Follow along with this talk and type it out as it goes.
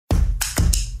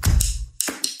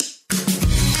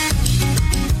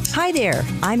Hi there,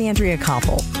 I'm Andrea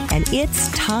Koppel, and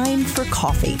it's Time for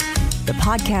Coffee, the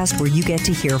podcast where you get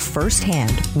to hear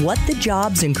firsthand what the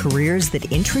jobs and careers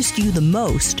that interest you the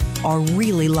most are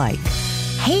really like.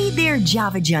 Hey there,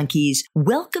 Java junkies.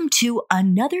 Welcome to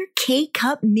another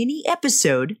K-Cup mini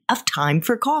episode of Time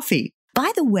for Coffee.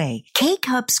 By the way,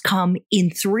 K-Cups come in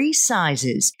 3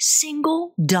 sizes,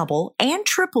 single, double, and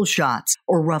triple shots,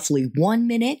 or roughly 1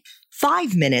 minute,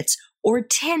 5 minutes, or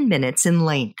 10 minutes in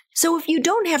length. So if you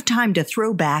don't have time to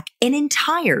throw back an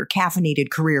entire caffeinated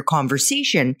career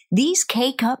conversation, these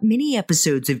K-Cup mini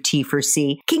episodes of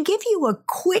T4C can give you a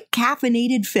quick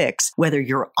caffeinated fix, whether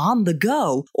you're on the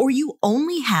go or you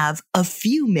only have a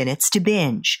few minutes to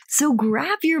binge. So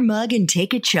grab your mug and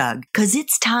take a chug, because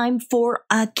it's time for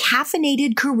a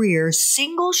caffeinated career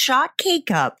single shot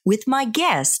K-Cup with my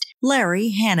guest,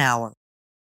 Larry Hanauer.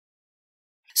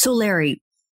 So Larry,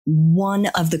 one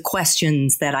of the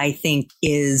questions that I think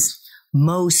is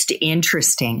most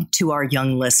interesting to our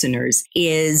young listeners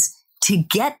is to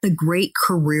get the great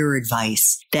career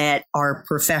advice that our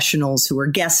professionals who are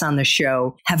guests on the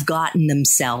show have gotten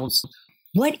themselves.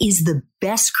 What is the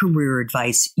best career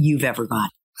advice you've ever got?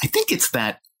 I think it's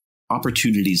that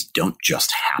opportunities don't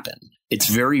just happen. It's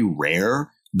very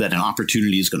rare that an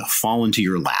opportunity is going to fall into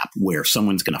your lap where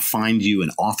someone's going to find you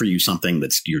and offer you something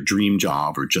that's your dream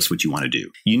job or just what you want to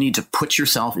do. You need to put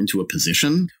yourself into a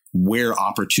position where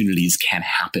opportunities can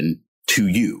happen to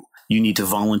you. You need to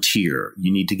volunteer.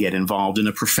 You need to get involved in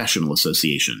a professional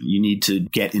association. You need to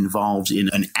get involved in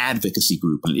an advocacy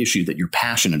group, an issue that you're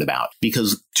passionate about,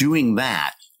 because doing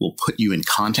that will put you in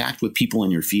contact with people in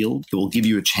your field. It will give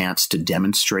you a chance to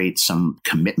demonstrate some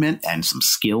commitment and some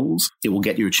skills. It will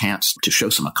get you a chance to show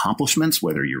some accomplishments,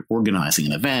 whether you're organizing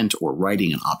an event or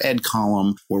writing an op-ed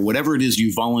column or whatever it is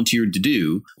you volunteered to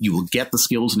do. You will get the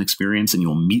skills and experience, and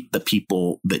you'll meet the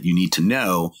people that you need to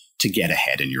know to get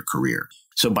ahead in your career.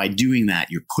 So by doing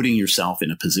that, you're putting yourself in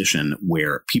a position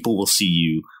where people will see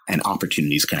you and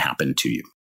opportunities can happen to you.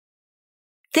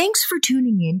 Thanks for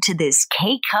tuning in to this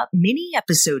K-Cup mini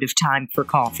episode of Time for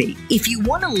Coffee. If you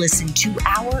want to listen to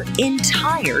our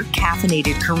entire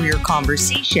caffeinated career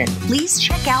conversation, please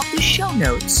check out the show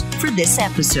notes for this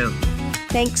episode.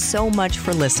 Thanks so much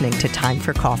for listening to Time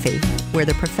for Coffee, where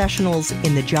the professionals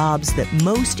in the jobs that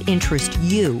most interest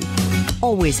you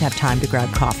always have time to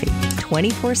grab coffee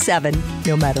 24/7,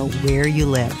 no matter where you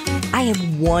live. I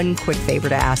have one quick favor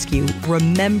to ask you.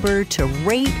 Remember to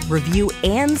rate, review,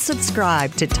 and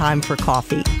subscribe to Time for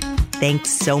Coffee. Thanks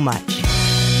so much.